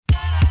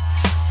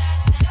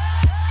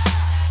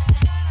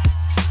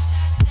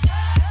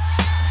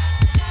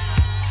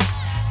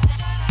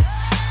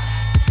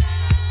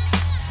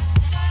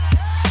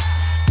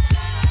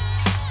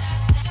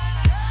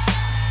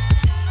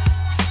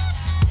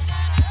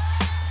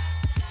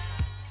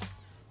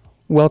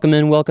Welcome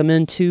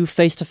in to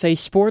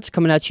Face-to-Face Sports,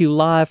 coming at you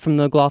live from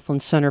the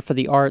McLaughlin Center for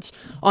the Arts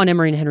on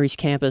Emory and Henry's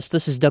campus.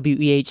 This is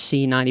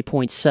WEHC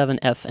 90.7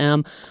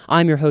 FM.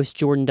 I'm your host,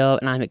 Jordan Dove,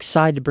 and I'm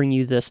excited to bring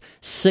you this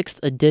 6th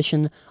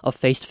edition of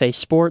Face-to-Face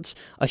Sports,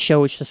 a show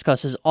which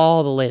discusses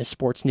all the latest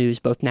sports news,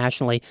 both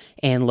nationally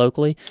and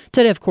locally.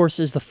 Today, of course,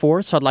 is the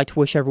 4th, so I'd like to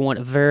wish everyone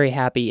a very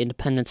happy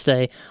Independence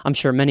Day. I'm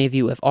sure many of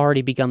you have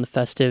already begun the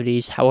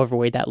festivities, however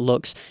way that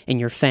looks in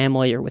your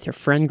family or with your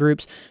friend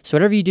groups. So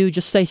whatever you do,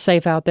 just stay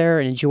safe out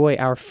there and enjoy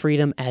our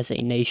freedom as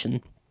a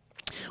nation.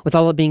 With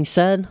all that being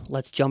said,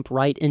 let's jump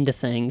right into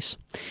things.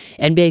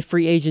 NBA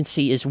free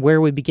agency is where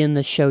we begin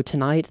this show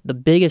tonight. The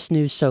biggest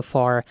news so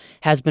far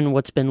has been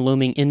what's been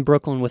looming in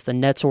Brooklyn with the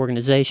Nets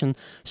organization.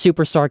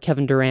 Superstar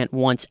Kevin Durant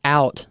wants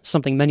out,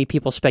 something many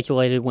people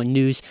speculated when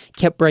news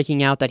kept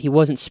breaking out that he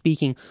wasn't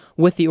speaking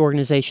with the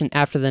organization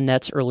after the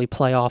Nets' early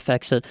playoff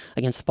exit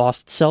against the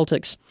Boston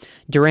Celtics.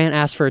 Durant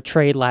asked for a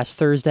trade last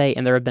Thursday,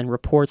 and there have been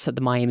reports that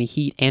the Miami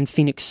Heat and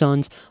Phoenix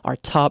Suns are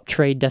top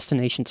trade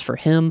destinations for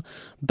him.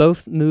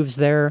 Both moves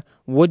there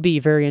would be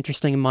very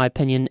interesting in my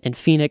opinion. In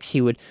Phoenix,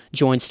 he would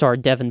join star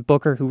Devin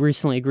Booker, who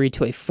recently agreed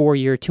to a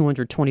 4-year,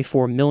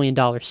 $224 million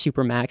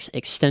Supermax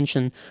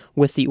extension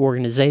with the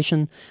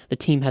organization. The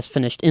team has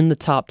finished in the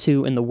top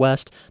 2 in the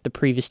West the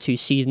previous 2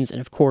 seasons, and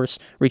of course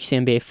reached the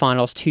NBA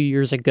Finals 2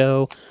 years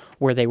ago,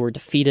 where they were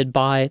defeated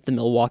by the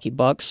Milwaukee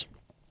Bucks.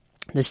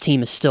 This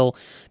team is still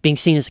being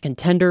seen as a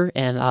contender,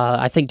 and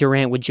I think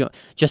Durant would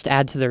just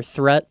add to their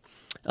threat.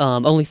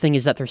 Only thing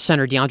is that their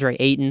center, DeAndre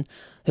Ayton,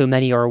 who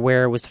many are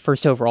aware was the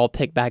first overall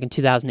pick back in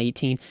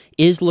 2018,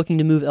 is looking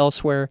to move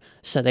elsewhere,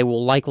 so they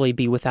will likely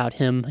be without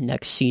him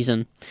next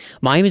season.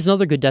 Miami is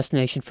another good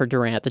destination for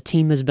Durant. The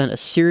team has been a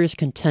serious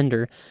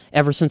contender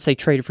ever since they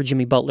traded for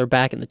Jimmy Butler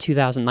back in the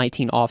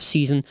 2019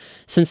 offseason.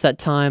 Since that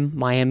time,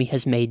 Miami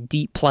has made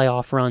deep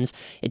playoff runs,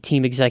 and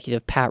team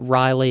executive Pat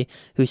Riley,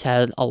 who's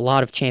had a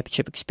lot of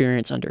championship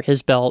experience under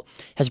his belt,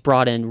 has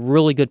brought in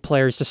really good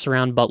players to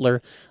surround Butler.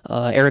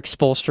 Eric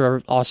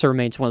Spoelstra also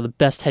remains one of the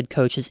best head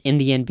coaches in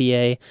the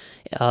NBA.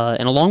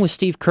 And along with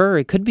Steve Kerr,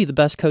 it could be the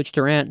best coach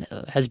Durant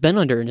has been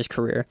under in his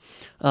career.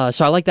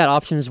 So I like that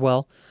option as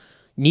well.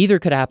 Neither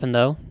could happen,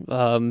 though.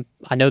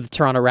 I know the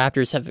Toronto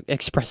Raptors have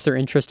expressed their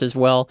interest as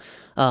well,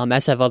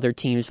 as have other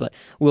teams, but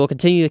we'll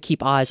continue to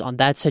keep eyes on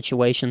that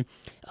situation.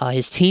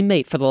 His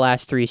teammate for the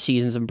last 3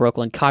 seasons in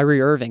Brooklyn,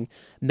 Kyrie Irving,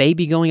 may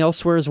be going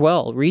elsewhere as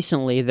well.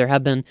 Recently, there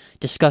have been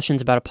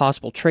discussions about a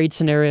possible trade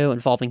scenario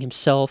involving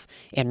himself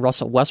and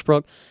Russell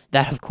Westbrook.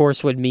 That, of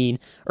course, would mean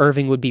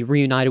Irving would be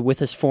reunited with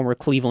his former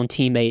Cleveland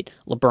teammate,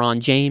 LeBron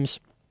James.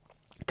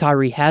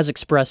 Kyrie has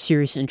expressed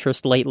serious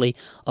interest lately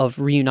of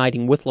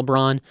reuniting with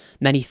LeBron.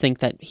 Many think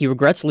that he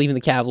regrets leaving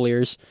the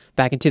Cavaliers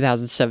back in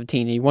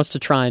 2017, and he wants to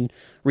try and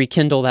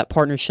rekindle that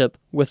partnership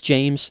with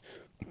James.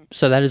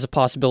 So that is a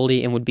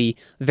possibility and would be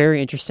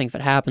very interesting if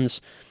it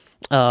happens.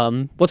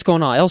 What's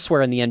going on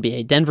elsewhere in the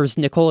NBA? Denver's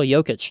Nikola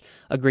Jokic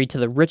agreed to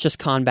the richest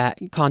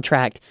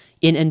contract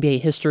in NBA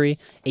history,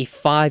 a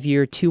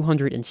 5-year,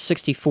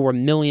 $264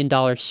 million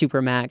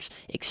Supermax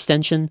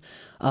extension.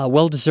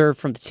 Well-deserved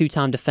from the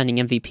 2-time defending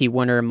MVP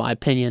winner, in my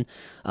opinion.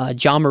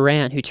 Ja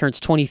Morant, who turns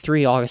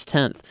 23 August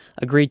 10th,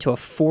 agreed to a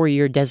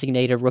 4-year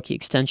designated rookie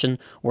extension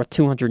worth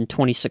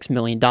 $226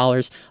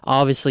 million.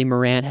 Obviously,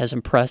 Morant has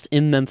impressed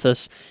in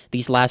Memphis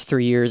these last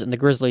 3 years, and the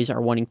Grizzlies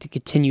are wanting to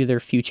continue their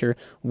future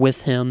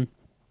with him.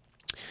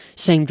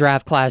 Same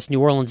draft class, New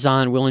Orleans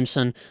Zion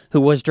Williamson, who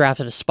was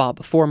drafted a spot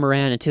before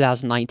Morant in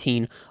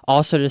 2019,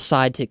 also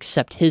decided to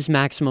accept his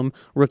maximum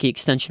rookie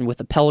extension with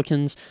the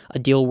Pelicans, a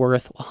deal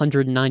worth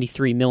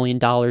 $193 million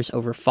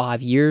over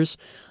 5 years.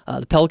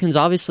 The Pelicans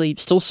obviously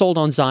still sold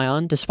on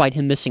Zion, despite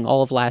him missing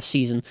all of last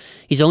season.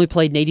 He's only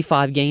played in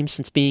 85 games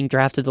since being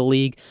drafted to the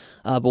league,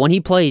 but when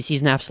he plays,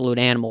 he's an absolute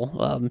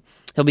animal.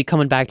 He'll be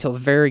coming back to a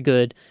very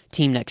good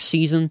team next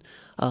season.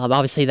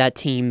 Obviously, that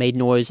team made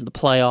noise in the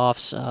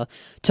playoffs,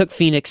 took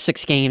Phoenix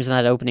 6 games in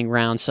that opening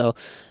round, so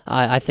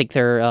I think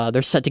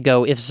they're set to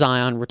go if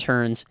Zion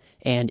returns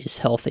and is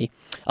healthy.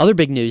 Other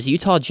big news, the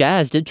Utah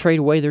Jazz did trade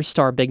away their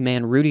star big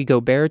man Rudy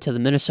Gobert to the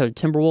Minnesota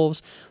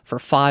Timberwolves for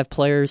 5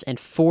 players and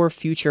 4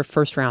 future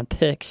first-round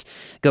picks.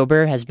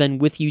 Gobert has been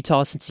with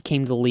Utah since he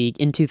came to the league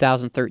in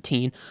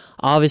 2013.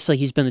 Obviously,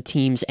 he's been the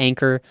team's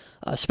anchor,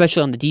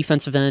 especially on the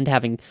defensive end,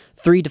 having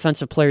 3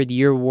 Defensive Player of the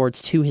Year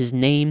awards to his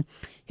name.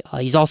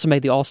 He's also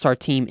made the All-Star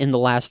team in the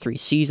last 3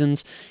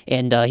 seasons,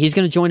 and he's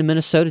going to join a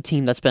Minnesota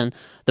team that's been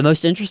the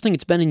most interesting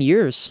it's been in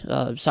years.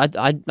 So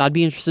I'd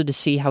be interested to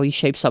see how he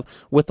shapes up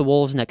with the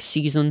Wolves next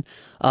season.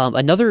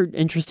 Another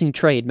interesting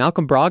trade,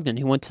 Malcolm Brogdon,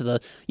 who went to the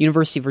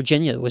University of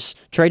Virginia, was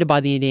traded by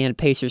the Indiana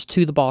Pacers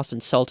to the Boston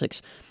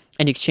Celtics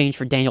in exchange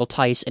for Daniel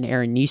Tice and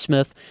Aaron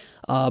Nesmith.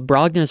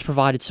 Brogdon has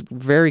provided some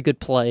very good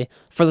play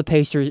for the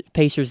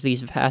Pacers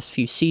these past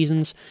few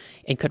seasons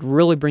and could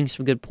really bring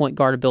some good point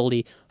guard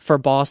ability for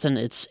Boston.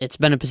 It's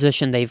been a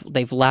position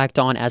they've lacked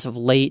on as of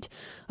late.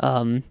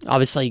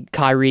 Obviously,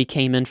 Kyrie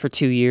came in for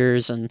 2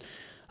 years, and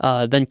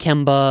Then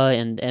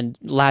Kemba, and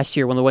last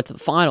year when they went to the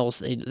finals,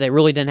 they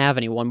really didn't have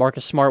anyone.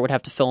 Marcus Smart would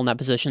have to fill in that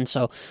position.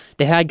 So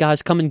they had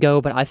guys come and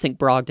go, but I think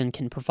Brogdon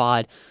can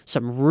provide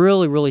some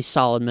really, really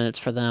solid minutes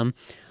for them.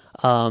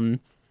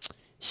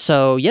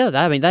 So yeah,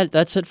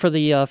 that's it for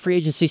the free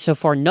agency so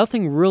far.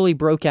 Nothing really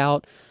broke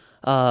out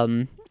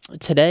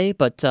today,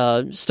 but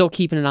still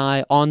keeping an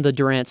eye on the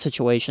Durant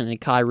situation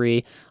and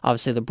Kyrie.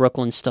 Obviously, the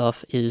Brooklyn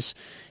stuff is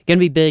going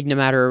to be big no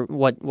matter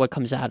what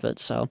comes out of it.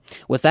 So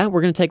with that,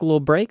 we're going to take a little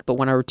break, but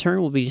when I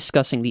return, we'll be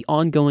discussing the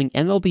ongoing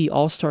MLB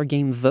All-Star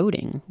Game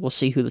voting. We'll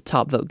see who the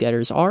top vote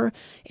getters are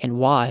and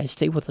why.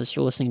 Stay with us.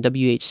 You're listening to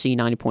WHC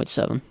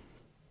 90.7.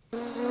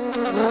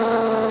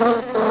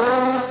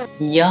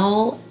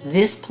 Y'all,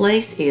 this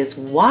place is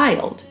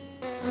wild.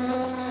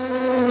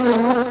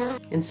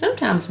 And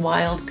sometimes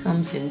wild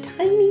comes in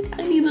tiny,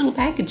 tiny little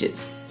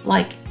packages,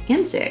 like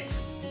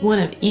insects. One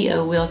of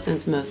E.O.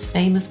 Wilson's most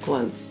famous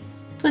quotes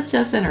puts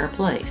us in our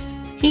place.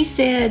 He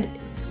said,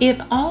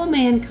 "If all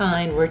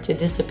mankind were to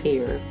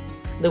disappear,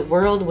 the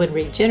world would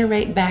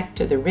regenerate back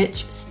to the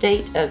rich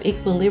state of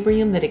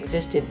equilibrium that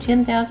existed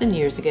 10,000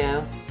 years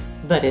ago.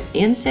 But if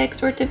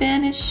insects were to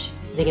vanish,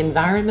 the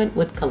environment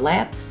would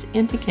collapse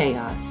into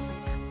chaos."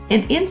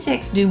 And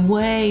insects do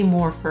way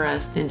more for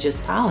us than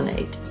just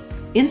pollinate.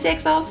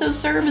 Insects also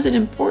serve as an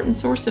important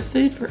source of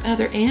food for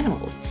other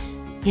animals.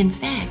 In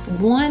fact,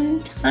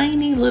 one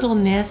tiny little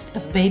nest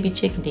of baby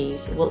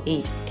chickadees will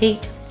eat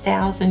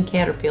 8,000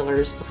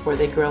 caterpillars before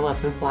they grow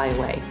up and fly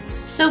away.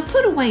 So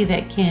put away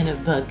that can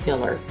of bug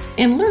killer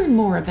and learn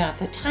more about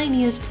the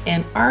tiniest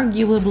and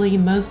arguably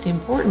most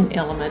important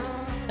element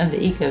of the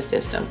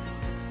ecosystem.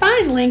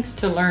 Find links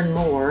to learn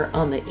more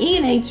on the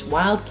E&H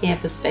Wild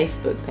Campus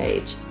Facebook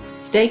page.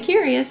 Stay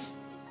curious.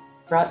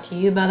 Brought to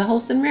you by the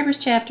Holston Rivers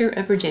chapter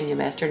of Virginia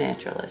Master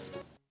Naturalist.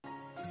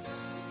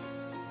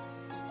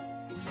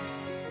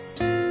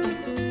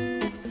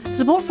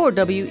 Support for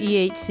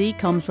WEHC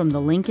comes from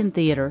the Lincoln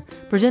Theater,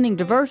 presenting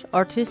diverse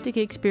artistic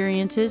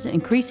experiences,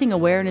 increasing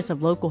awareness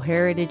of local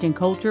heritage and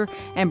culture,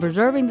 and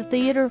preserving the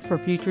theater for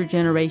future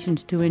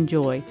generations to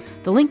enjoy.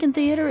 The Lincoln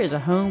Theater is a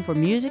home for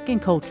music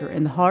and culture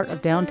in the heart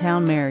of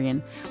downtown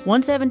Marion,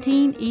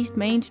 117 East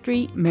Main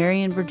Street,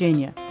 Marion,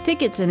 Virginia.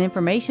 Tickets and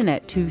information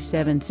at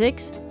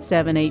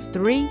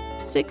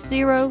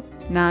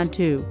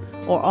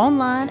 276-783-6092 or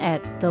online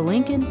at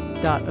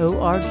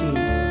thelincoln.org.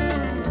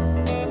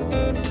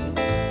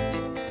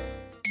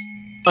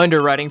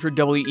 Underwriting for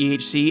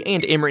WEHC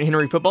and Emory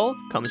Henry football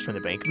comes from the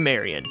Bank of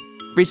Marion,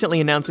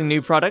 recently announcing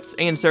new products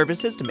and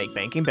services to make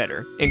banking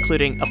better,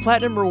 including a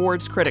Platinum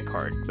Rewards credit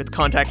card. With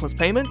contactless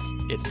payments,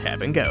 it's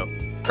tap and go.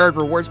 Earn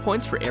rewards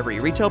points for every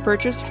retail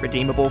purchase,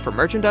 redeemable for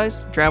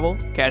merchandise, travel,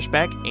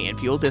 cashback, and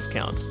fuel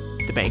discounts.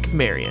 The Bank of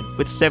Marion,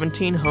 with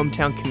 17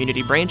 hometown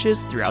community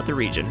branches throughout the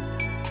region.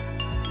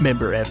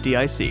 Member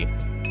FDIC.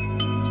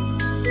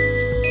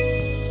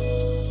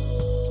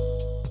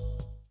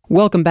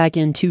 Welcome back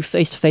into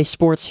Face-to-Face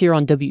Sports here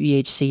on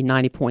WEHC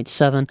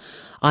 90.7.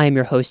 I am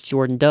your host,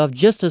 Jordan Dove.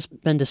 Just has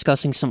been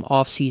discussing some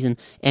off-season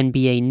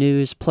NBA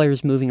news,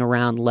 players moving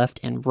around left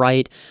and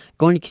right.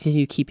 Going to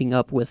continue keeping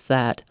up with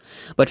that.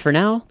 But for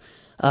now,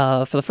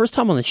 for the first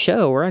time on the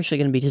show, we're actually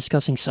going to be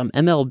discussing some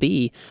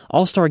MLB.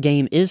 All-Star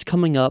Game is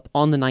coming up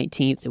on the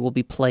 19th. It will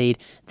be played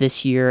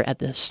this year at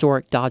the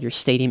historic Dodger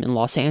Stadium in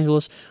Los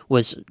Angeles.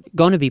 Was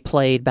going to be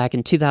played back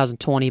in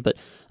 2020, but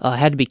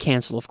had to be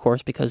canceled, of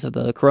course, because of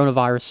the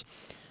coronavirus.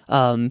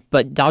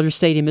 But Dodger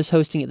Stadium is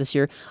hosting it this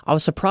year. I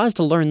was surprised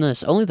to learn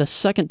this. Only the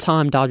second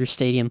time Dodger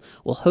Stadium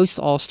will host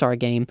the All-Star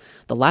Game.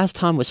 The last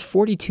time was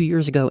 42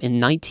 years ago in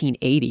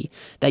 1980.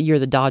 That year,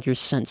 the Dodgers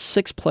sent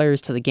 6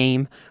 players to the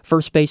game.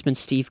 First baseman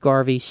Steve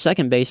Garvey,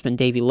 second baseman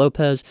Davey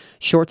Lopez,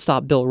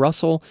 shortstop Bill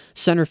Russell,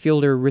 center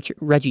fielder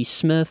Reggie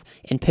Smith,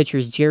 and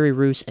pitchers Jerry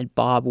Roos and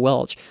Bob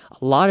Welch. A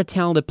lot of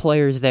talented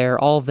players there.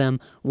 All of them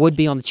would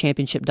be on the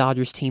championship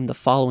Dodgers team the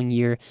following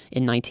year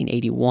in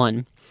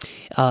 1981.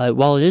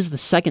 While it is the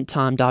second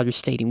time Dodger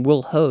Stadium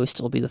will host,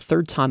 it'll be the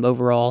third time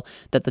overall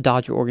that the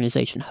Dodger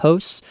organization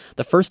hosts.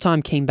 The first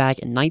time came back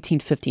in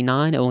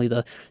 1959, only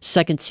the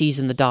second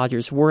season the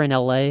Dodgers were in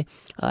LA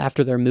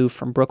after their move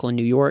from Brooklyn,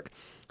 New York.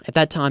 At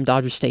that time,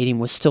 Dodger Stadium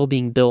was still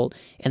being built,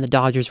 and the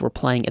Dodgers were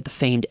playing at the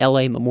famed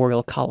LA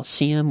Memorial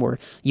Coliseum, where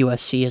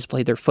USC has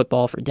played their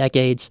football for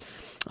decades.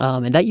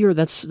 And that year,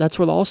 that's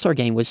where the All-Star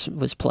Game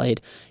was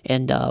played.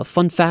 And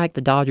fun fact,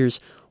 the Dodgers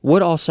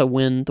would also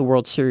win the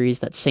World Series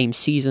that same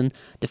season,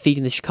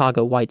 defeating the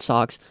Chicago White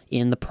Sox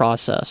in the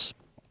process.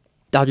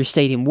 Dodger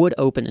Stadium would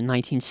open in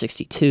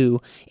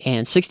 1962,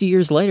 and 60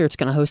 years later, it's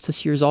going to host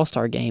this year's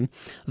All-Star Game.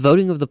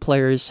 Voting of the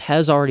players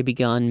has already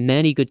begun.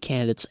 Many good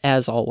candidates,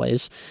 as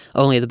always.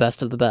 Only the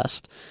best of the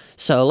best.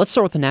 So let's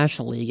start with the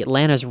National League.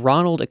 Atlanta's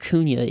Ronald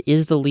Acuna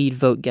is the lead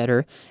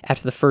vote-getter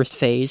after the first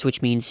phase,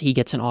 which means he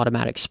gets an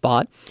automatic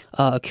spot.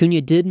 Acuna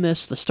did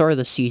miss the start of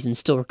the season,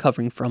 still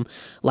recovering from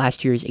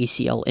last year's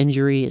ACL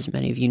injury, as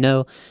many of you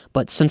know.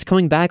 But since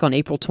coming back on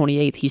April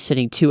 28th, he's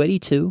hitting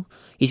 .282.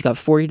 He's got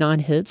 49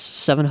 hits,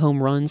 7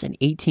 home runs, and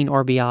 18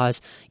 RBIs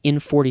in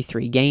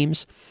 43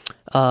 games.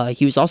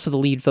 He was also the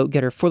lead vote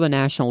getter for the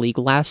National League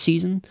last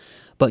season,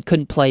 but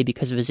couldn't play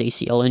because of his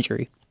ACL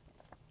injury.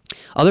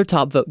 Other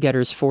top vote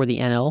getters for the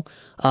NL,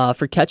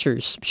 for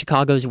catchers,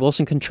 Chicago's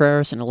Wilson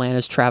Contreras and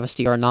Atlanta's Travis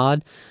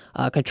d'Arnaud.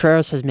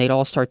 Contreras has made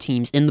all-star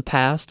teams in the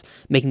past,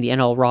 making the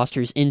NL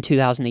rosters in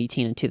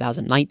 2018 and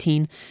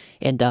 2019.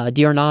 And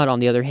d'Arnaud, on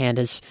the other hand,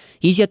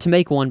 he's yet to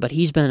make one, but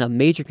he's been a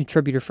major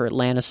contributor for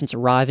Atlanta since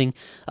arriving,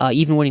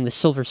 even winning the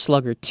Silver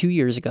Slugger 2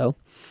 years ago.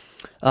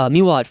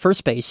 Meanwhile, at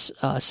first base,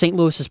 St.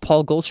 Louis's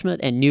Paul Goldschmidt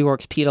and New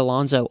York's Pete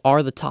Alonso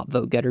are the top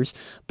vote getters.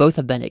 Both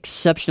have been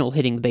exceptional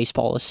hitting the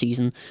baseball this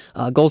season.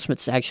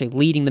 Goldschmidt's actually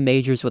leading the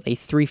majors with a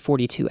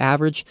 .342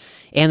 average,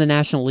 and the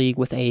National League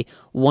with a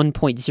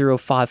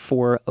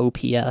 1.054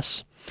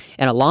 OPS.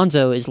 And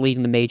Alonso is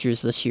leading the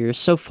majors this year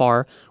so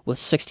far with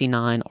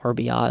 69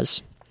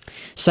 RBIs.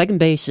 Second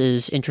base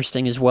is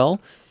interesting as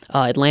well.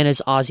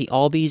 Atlanta's Ozzie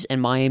Albies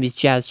and Miami's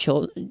Jazz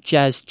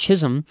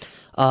Chisholm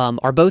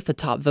are both the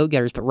top vote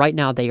getters, but right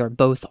now they are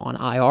both on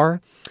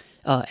IR.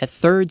 At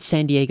third,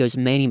 San Diego's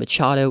Manny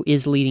Machado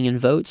is leading in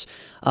votes.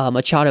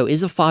 Machado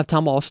is a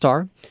 5-time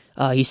All-Star.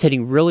 He's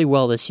hitting really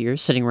well this year,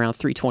 sitting around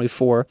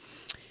 .324.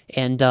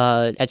 And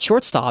at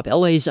shortstop,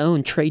 LA's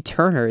own Trey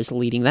Turner is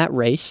leading that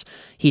race.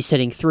 He's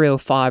hitting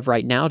 .305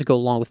 right now to go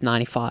along with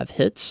 95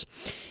 hits.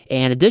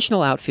 And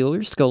additional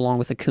outfielders to go along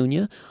with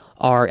Acuna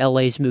are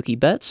LA's Mookie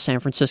Betts,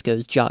 San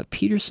Francisco's Jock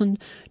Peterson,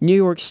 New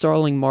York's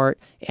Starling Marte,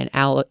 and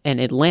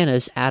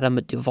Atlanta's Adam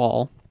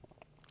Duvall.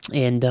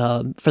 And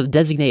for the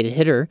designated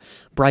hitter,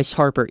 Bryce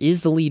Harper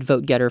is the lead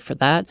vote getter for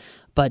that,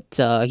 but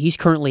he's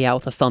currently out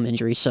with a thumb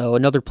injury, so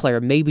another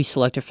player may be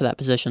selected for that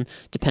position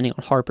depending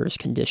on Harper's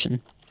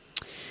condition.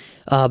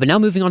 But now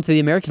moving on to the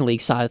American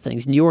League side of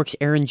things, New York's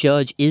Aaron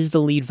Judge is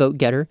the lead vote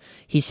getter.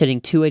 He's hitting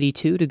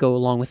 .282 to go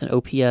along with an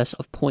OPS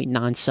of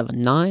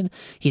 .979.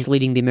 He's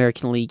leading the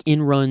American League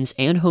in runs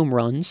and home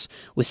runs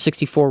with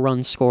 64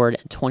 runs scored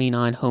and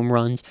 29 home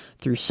runs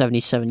through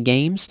 77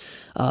 games.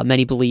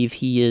 Many believe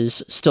he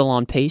is still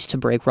on pace to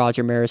break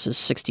Roger Maris's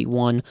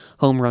 61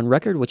 home run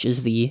record, which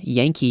is the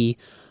Yankee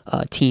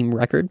team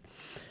record.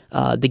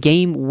 The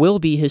game will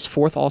be his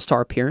 4th All-Star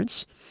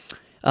appearance.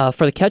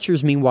 For the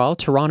catchers, meanwhile,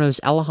 Toronto's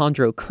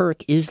Alejandro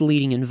Kirk is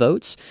leading in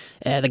votes.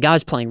 The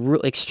guy's playing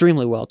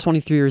extremely well.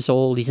 23 years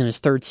old. He's in his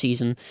 3rd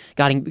season.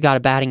 Got a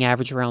batting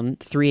average around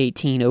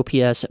 .318,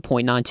 OPS at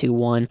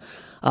 .921.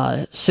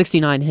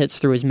 69 hits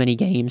through as many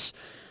games.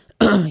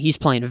 He's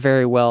playing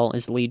very well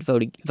as lead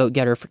vote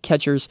getter for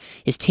catchers.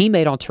 His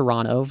teammate on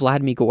Toronto,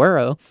 Vladimir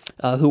Guerrero,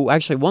 who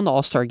actually won the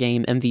All-Star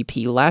Game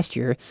MVP last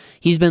year,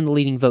 he's been the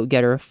leading vote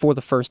getter for the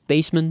first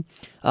baseman.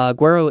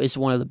 Guerrero is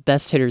one of the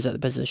best hitters at the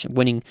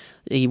position,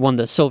 he won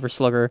the Silver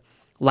Slugger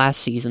last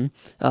season.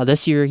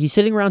 This year, he's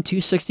sitting around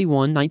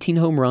 .261, 19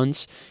 home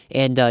runs,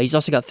 and he's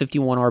also got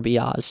 51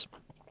 RBIs.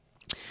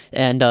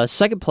 And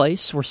second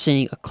place, we're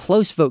seeing a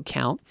close vote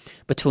count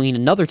between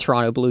another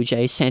Toronto Blue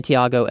Jay,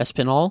 Santiago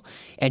Espinal,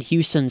 and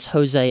Houston's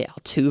Jose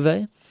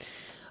Altuve.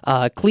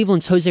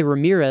 Cleveland's Jose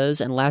Ramirez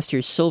and last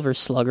year's Silver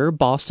Slugger,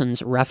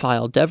 Boston's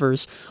Rafael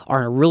Devers, are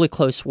in a really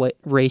close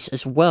race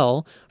as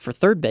well for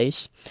third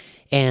base.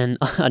 And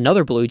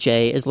another Blue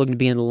Jay is looking to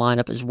be in the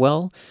lineup as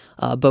well.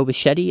 Bo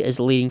Bichetti is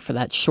leading for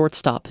that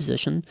shortstop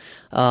position.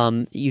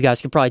 You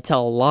guys can probably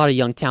tell a lot of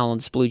young talent on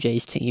this Blue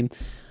Jays team.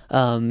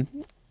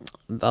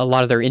 A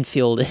lot of their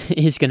infield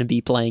is going to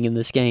be playing in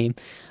this game.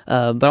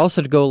 But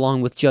also to go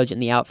along with Judge in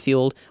the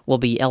outfield will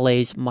be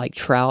LA's Mike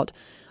Trout,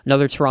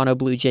 another Toronto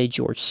Blue Jay,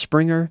 George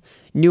Springer,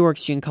 New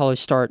York's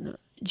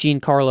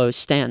Giancarlo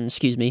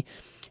Stanton,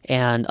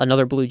 and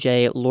another Blue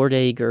Jay,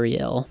 Lourdes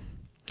Gurriel.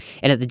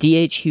 And at the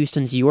DH,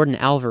 Houston's Yordan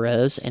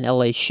Alvarez and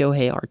LA's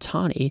Shohei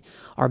Ohtani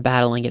are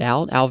battling it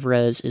out.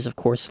 Alvarez is, of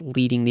course,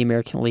 leading the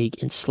American League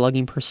in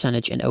slugging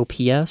percentage and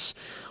OPS,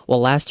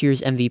 while last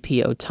year's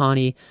MVP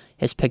Ohtani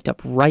has picked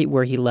up right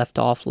where he left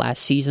off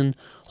last season,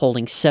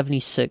 holding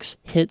 76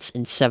 hits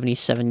in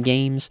 77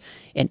 games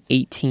and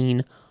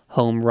 18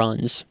 home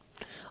runs.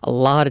 A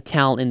lot of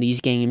talent in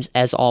these games,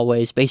 as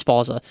always.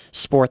 Baseball is a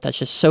sport that's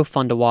just so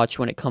fun to watch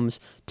when it comes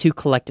to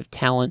collective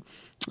talent.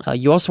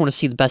 You also want to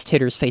see the best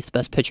hitters face the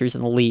best pitchers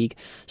in the league,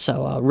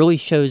 so really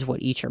shows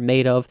what each are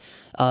made of.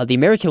 The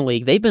American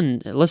League, they've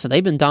been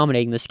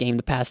dominating this game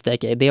the past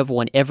decade. They have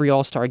won every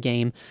All-Star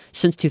game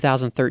since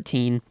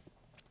 2013.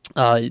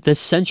 This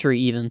century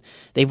even,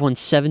 they've won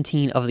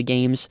 17 of the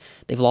games.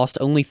 They've lost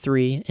only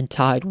 3 and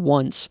tied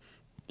once.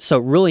 So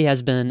it really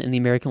has been in the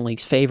American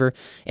League's favor,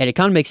 and it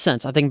kind of makes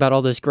sense. I think about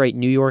all those great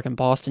New York and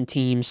Boston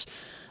teams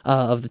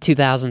of the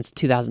 2000s,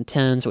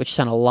 2010s, which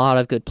sent a lot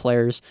of good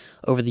players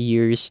over the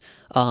years.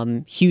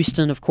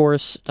 Houston, of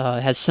course,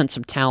 has sent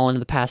some talent in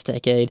the past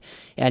decade,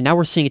 and now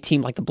we're seeing a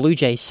team like the Blue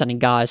Jays sending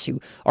guys who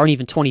aren't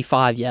even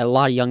 25 yet. A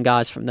lot of young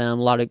guys from them,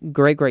 a lot of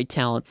great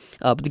talent.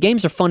 But the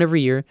games are fun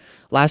every year.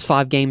 Last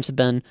 5 games have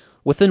been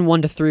within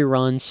 1 to 3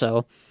 runs,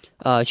 so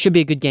it should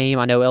be a good game.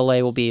 I know LA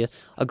will be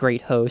a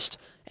great host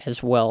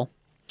as well.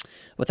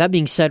 With that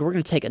being said, we're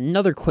going to take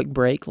another quick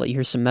break, let you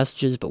hear some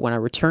messages, but when I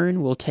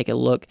return, we'll take a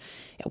look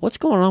at what's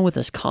going on with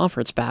this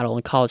conference battle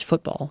in college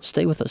football.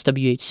 Stay with us,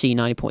 WHC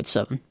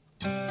 90.7.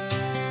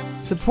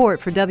 Support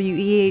for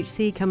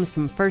WEHC comes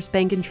from First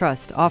Bank &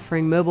 Trust,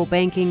 offering mobile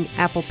banking,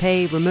 Apple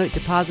Pay, remote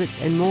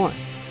deposits, and more.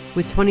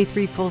 With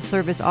 23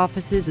 full-service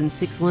offices and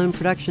 6 loan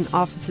production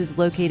offices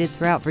located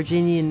throughout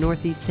Virginia and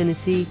Northeast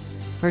Tennessee,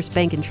 First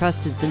Bank &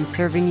 Trust has been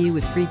serving you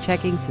with free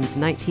checking since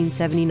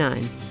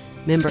 1979.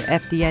 Member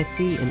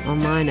FDIC and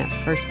online at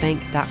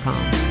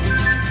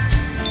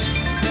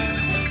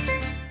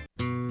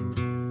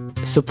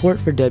firstbank.com.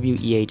 Support for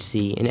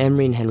WEHC and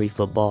Emory and Henry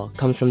football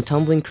comes from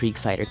Tumbling Creek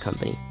Cider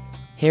Company.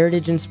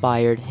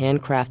 Heritage-inspired,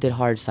 handcrafted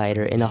hard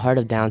cider in the heart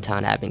of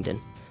downtown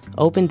Abingdon.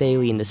 Open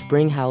daily in the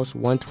Spring House,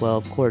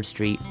 112 Court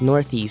Street,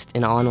 Northeast,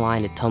 and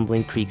online at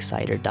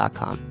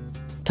tumblingcreeksider.com.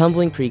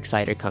 Tumbling Creek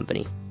Cider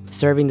Company,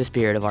 serving the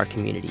spirit of our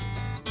community.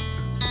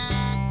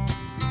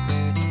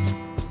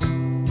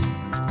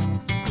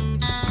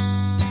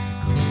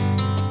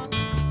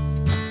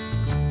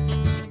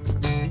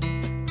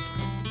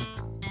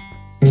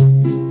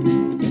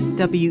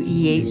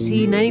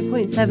 WEHC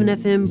 90.7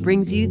 FM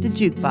brings you the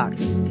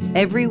Jukebox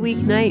every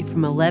weeknight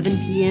from 11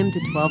 p.m. to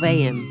 12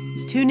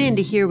 a.m. Tune in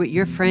to hear what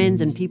your friends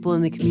and people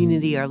in the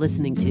community are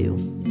listening to.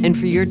 And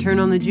for your turn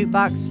on the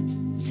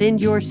Jukebox, send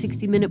your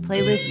 60-minute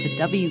playlist to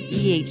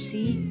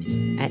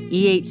WEHC at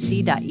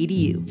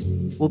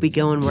ehc.edu. We'll be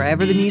going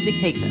wherever the music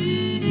takes us.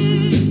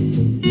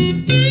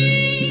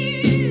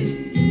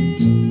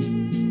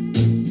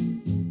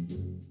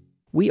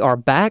 We are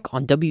back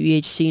on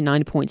WEHC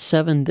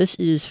 90.7. This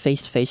is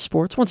Face to Face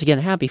Sports. Once again,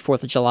 happy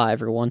 4th of July,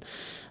 everyone.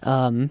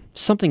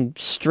 Something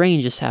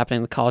strange is happening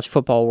in the college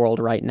football world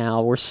right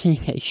now. We're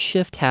seeing a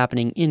shift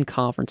happening in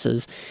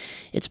conferences.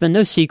 It's been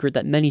no secret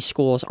that many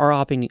schools are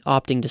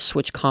opting to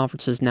switch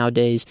conferences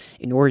nowadays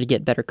in order to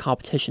get better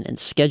competition and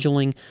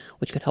scheduling,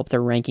 which could help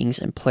their rankings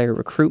and player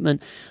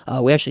recruitment.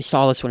 We actually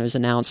saw this when it was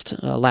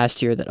announced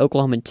last year that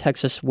Oklahoma and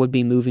Texas would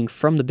be moving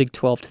from the Big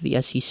 12 to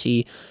the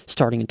SEC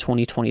starting in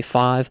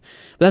 2025.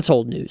 But that's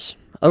old news.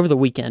 Over the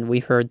weekend, we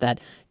heard that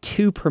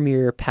 2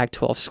 premier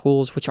Pac-12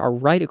 schools, which are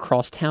right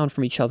across town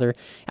from each other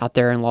out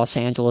there in Los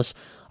Angeles,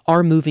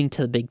 are moving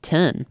to the Big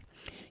 10.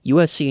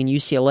 USC and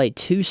UCLA,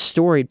 2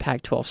 storied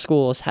Pac-12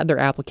 schools, had their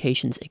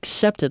applications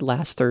accepted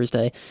last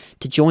Thursday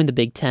to join the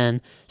Big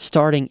 10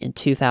 starting in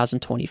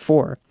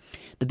 2024.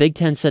 The Big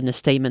Ten said in a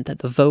statement that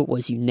the vote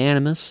was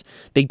unanimous.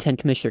 Big Ten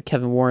Commissioner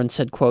Kevin Warren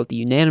said, quote, "The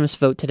unanimous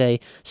vote today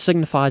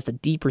signifies the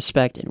deep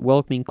respect and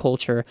welcoming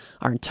culture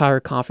our entire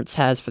conference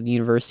has for the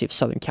University of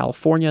Southern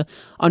California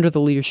under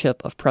the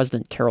leadership of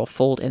President Carol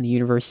Folt and the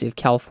University of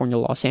California,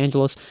 Los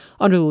Angeles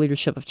under the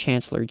leadership of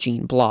Chancellor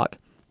Gene Block."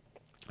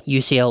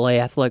 UCLA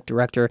Athletic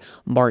Director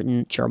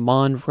Martin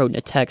Jarmond wrote in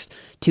a text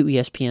to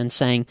ESPN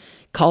saying,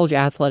 "College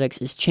athletics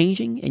is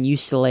changing, and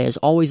UCLA has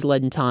always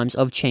led in times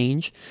of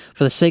change.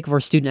 For the sake of our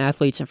student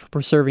athletes and for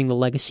preserving the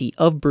legacy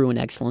of Bruin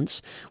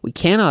excellence, we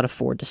cannot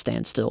afford to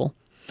stand still."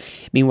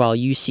 Meanwhile,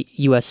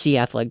 USC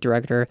Athletic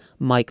Director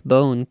Mike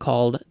Bone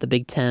called the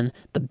Big Ten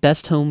the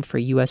best home for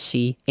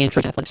USC and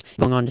Trojan athletics,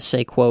 going on to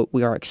say, quote,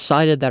 "We are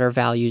excited that our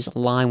values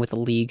align with the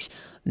league's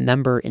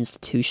member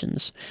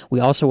institutions.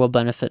 We also will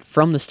benefit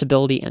from the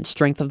stability and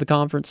strength of the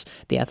conference,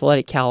 the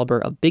athletic caliber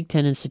of Big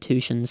Ten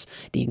institutions,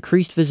 the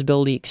increased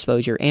visibility,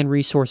 exposure, and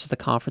resources the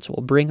conference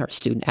will bring our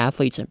student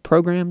athletes and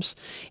programs,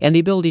 and the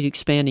ability to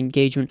expand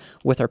engagement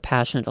with our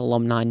passionate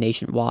alumni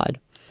nationwide."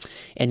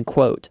 End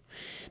quote.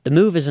 The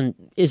move isn't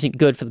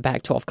good for the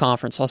Pac-12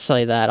 conference, I'll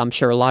say that. I'm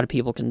sure a lot of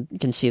people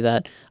can see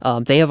that.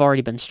 They have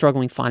already been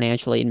struggling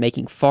financially and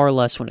making far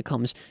less when it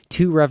comes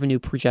to revenue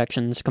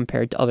projections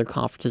compared to other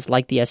conferences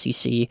like the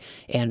SEC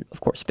and,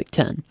 of course, Big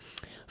Ten.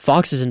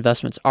 Fox's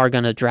investments are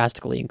going to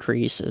drastically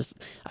increase.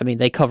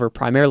 They cover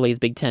primarily the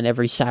Big Ten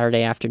every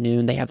Saturday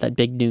afternoon. They have that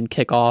big noon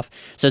kickoff.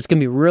 So it's going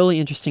to be really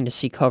interesting to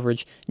see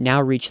coverage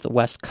now reach the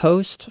West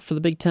Coast for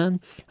the Big Ten.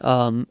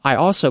 I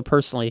also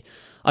personally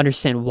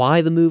understand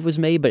why the move was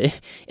made, but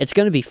it's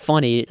going to be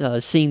funny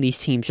seeing these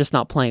teams just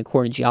not playing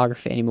according to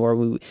geography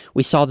anymore.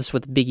 We saw this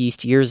with the Big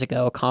East years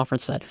ago, a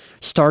conference that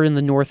started in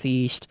the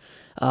Northeast,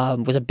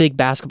 was a big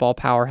basketball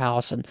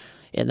powerhouse, and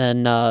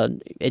then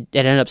it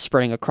ended up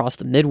spreading across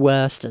the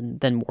Midwest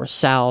and then more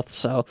south.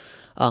 So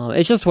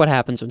it's just what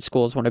happens when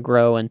schools want to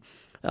grow, and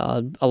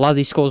a lot of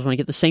these schools want to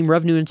get the same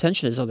revenue and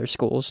attention as other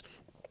schools.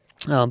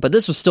 But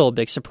this was still a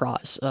big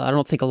surprise. I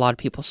don't think a lot of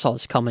people saw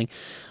this coming.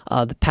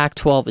 The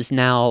Pac-12 is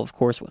now, of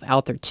course,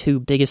 without their 2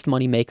 biggest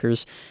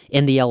moneymakers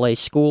in the LA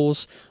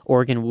schools.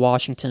 Oregon and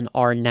Washington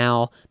are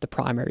now the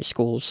primary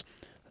schools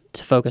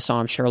to focus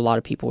on. I'm sure a lot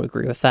of people would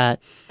agree with that.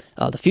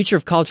 The future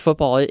of college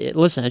football,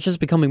 it's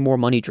just becoming more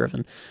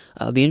money-driven.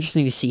 It'll be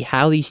interesting to see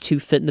how these 2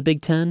 fit in the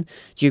Big Ten.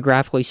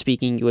 Geographically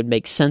speaking, it would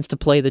make sense to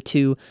play the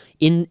 2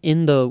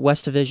 in the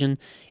West Division.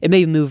 It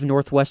may move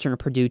Northwestern or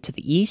Purdue to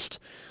the East.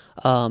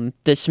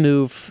 This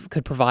move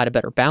could provide a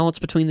better balance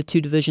between the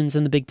two divisions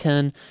in the Big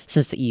Ten,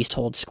 since the East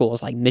holds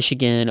schools like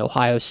Michigan,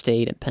 Ohio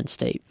State, and Penn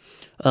State.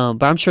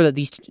 But I'm sure that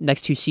these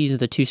next two seasons,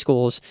 the two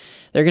schools,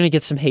 they're going to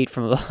get some hate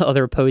from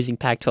other opposing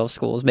Pac-12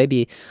 schools,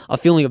 maybe a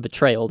feeling of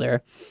betrayal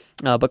there.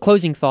 But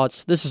closing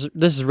thoughts, this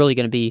is really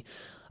going to be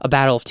a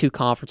battle of two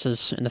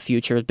conferences in the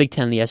future, the Big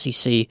Ten and the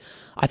SEC.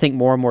 I think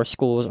more and more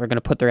schools are going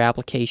to put their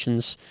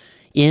applications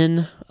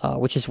in,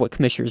 which is what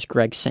Commissioners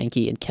Greg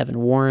Sankey and Kevin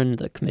Warren,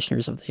 the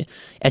commissioners of the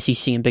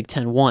SEC and Big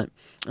Ten, want.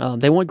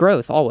 They want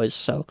growth, always.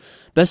 So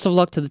best of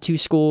luck to the two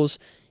schools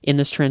in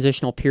this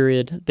transitional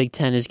period. Big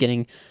Ten is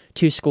getting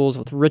two schools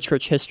with rich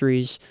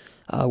histories,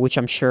 which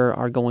I'm sure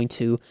are going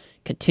to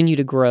continue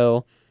to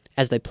grow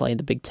as they play in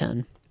the Big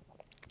Ten.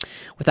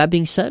 With that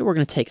being said, we're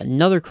going to take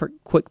another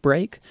quick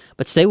break,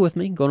 but stay with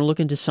me. Going to look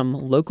into some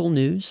local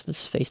news.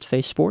 This is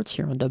Face-to-Face Sports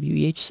here on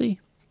WEHC.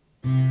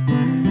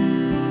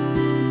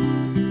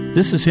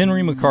 This is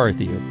Henry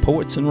McCarthy of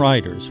Poets and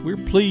Writers. We're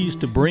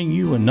pleased to bring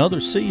you another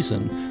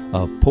season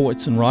of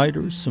Poets and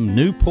Writers, some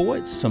new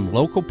poets, some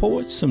local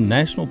poets, some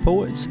national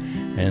poets,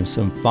 and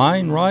some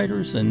fine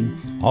writers,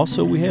 and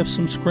also we have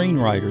some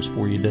screenwriters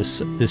for you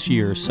this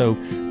year. So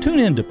tune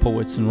in to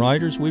Poets and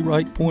Writers. We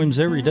write poems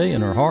every day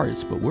in our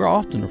hearts, but we're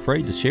often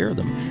afraid to share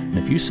them. And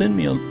if you send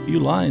me a few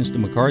lines to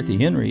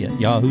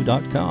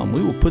McCarthyHenry@yahoo.com,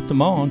 we will put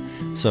them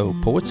on. So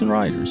Poets and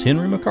Writers,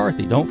 Henry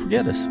McCarthy, don't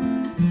forget us.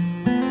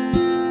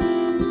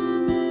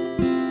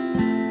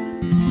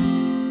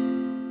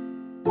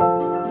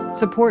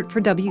 Support for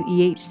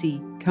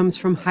WEHC comes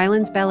from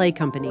Highlands Ballet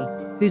Company,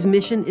 whose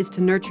mission is to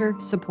nurture,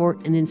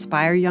 support, and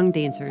inspire young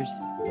dancers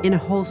in a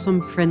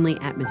wholesome, friendly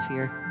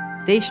atmosphere.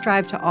 They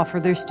strive to offer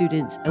their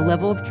students a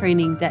level of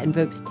training that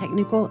invokes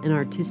technical and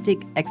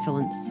artistic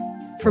excellence.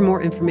 For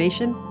more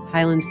information,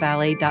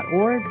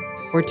 highlandsballet.org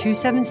or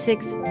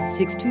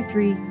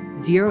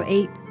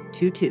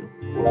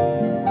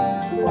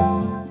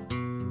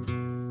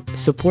 276-623-0822.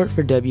 Support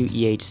for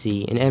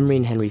WEHC and Emory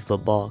and Henry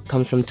football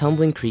comes from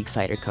Tumbling Creek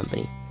Cider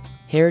Company.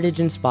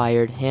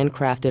 Heritage-inspired,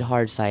 handcrafted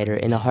hard cider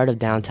in the heart of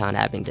downtown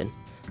Abingdon.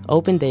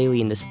 Open daily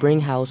in the Spring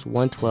House,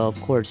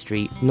 112 Court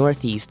Street,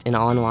 Northeast, and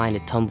online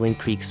at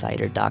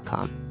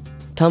tumblingcreeksider.com.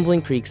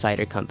 Tumbling Creek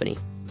Cider Company,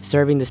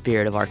 serving the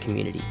spirit of our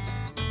community.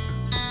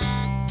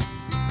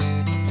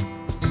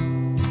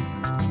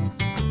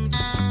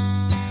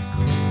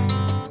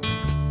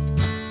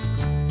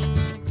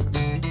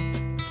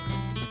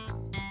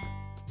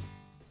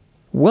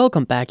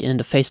 Welcome back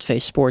into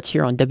Face-to-Face Sports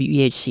here on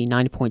WEHC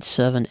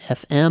 90.7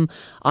 FM.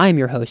 I am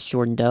your host,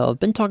 Jordan Doe. I've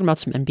been talking about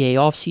some NBA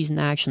offseason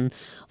action,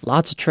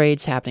 lots of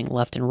trades happening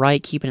left and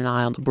right, keeping an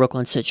eye on the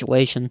Brooklyn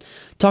situation.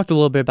 Talked a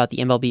little bit about the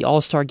MLB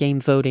All-Star Game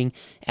voting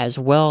as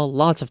well.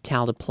 Lots of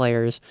talented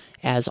players,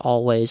 as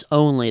always,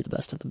 only the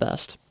best of the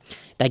best.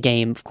 That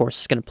game, of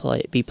course, is going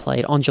to be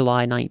played on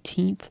July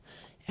 19th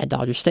at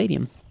Dodger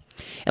Stadium.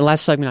 And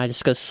last segment, I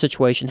discussed the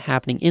situation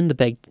happening in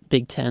the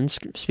Big Ten.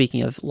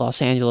 Speaking of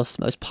Los Angeles,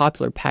 the most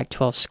popular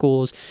Pac-12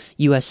 schools,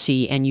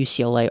 USC and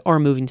UCLA, are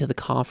moving to the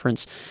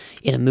conference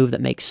in a move that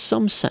makes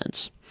some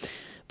sense.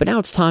 But now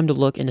it's time to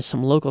look into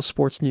some local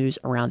sports news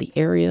around the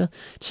area.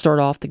 To start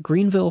off, the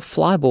Greenville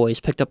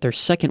Flyboys picked up their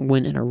second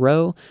win in a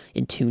row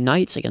in 2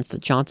 nights against the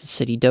Johnson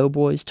City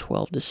Doughboys,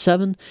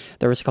 12-7.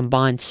 There was a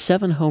combined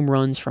 7 home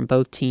runs from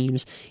both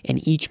teams,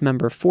 and each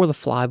member for the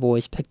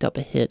Flyboys picked up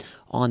a hit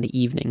on the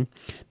evening.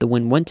 The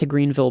win went to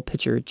Greenville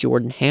pitcher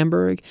Jordan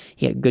Hamburg.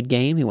 He had a good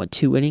game. He went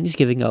 2 innings,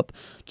 giving up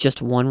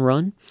just 1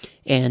 run.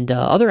 And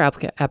other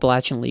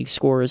Appalachian League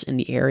scorers in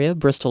the area,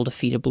 Bristol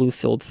defeated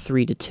Bluefield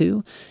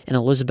 3-2, and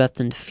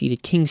Elizabethton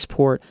defeated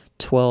Kingsport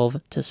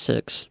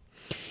 12-6.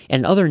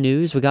 And in other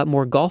news, we got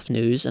more golf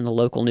news in the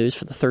local news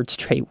for the 3rd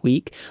straight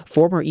week.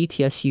 Former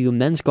ETSU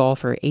men's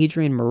golfer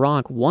Adrian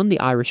Moronk won the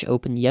Irish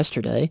Open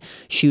yesterday,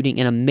 shooting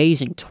an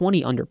amazing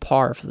 20 under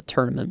par for the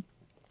tournament.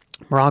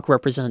 Moronk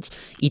represents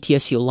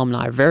ETSU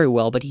alumni very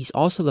well, but he's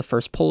also the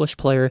first Polish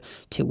player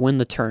to win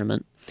the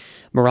tournament.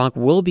 Moronk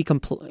will be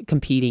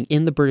competing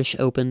in the British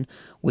Open,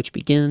 which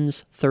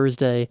begins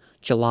Thursday,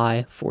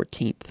 July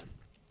 14th.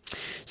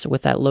 So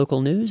with that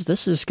local news,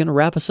 this is going to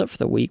wrap us up for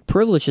the week.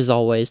 Privilege as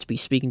always to be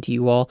speaking to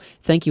you all.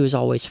 Thank you as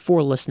always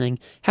for listening.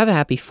 Have a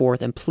happy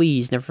 4th, and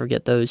please never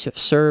forget those who have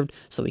served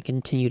so we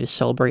continue to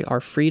celebrate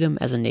our freedom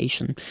as a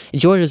nation.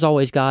 Enjoy it as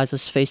always, guys.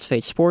 This is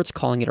Face-to-Face Sports,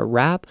 calling it a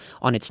wrap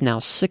on its now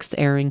 6th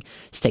airing.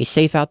 Stay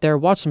safe out there.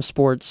 Watch some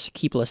sports.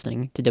 Keep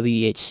listening to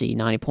WEHC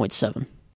 90.7.